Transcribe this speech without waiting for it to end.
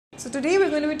So today we're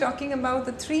going to be talking about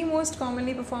the 3 most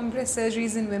commonly performed breast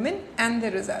surgeries in women and their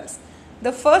results.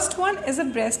 The first one is a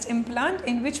breast implant,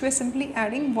 in which we're simply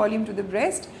adding volume to the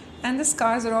breast and the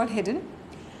scars are all hidden.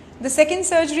 The second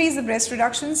surgery is the breast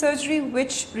reduction surgery,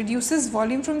 which reduces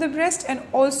volume from the breast and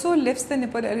also lifts the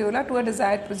nipple areola to a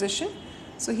desired position.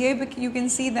 So here you can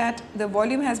see that the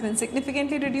volume has been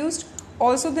significantly reduced.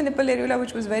 Also the nipple areola,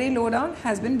 which was very low down,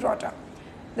 has been brought up.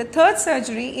 The third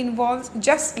surgery involves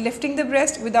just lifting the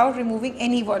breast without removing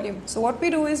any volume. So what we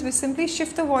do is we simply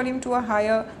shift the volume to a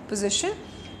higher position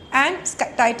and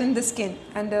tighten the skin,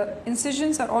 and the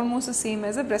incisions are almost the same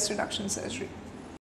as a breast reduction surgery.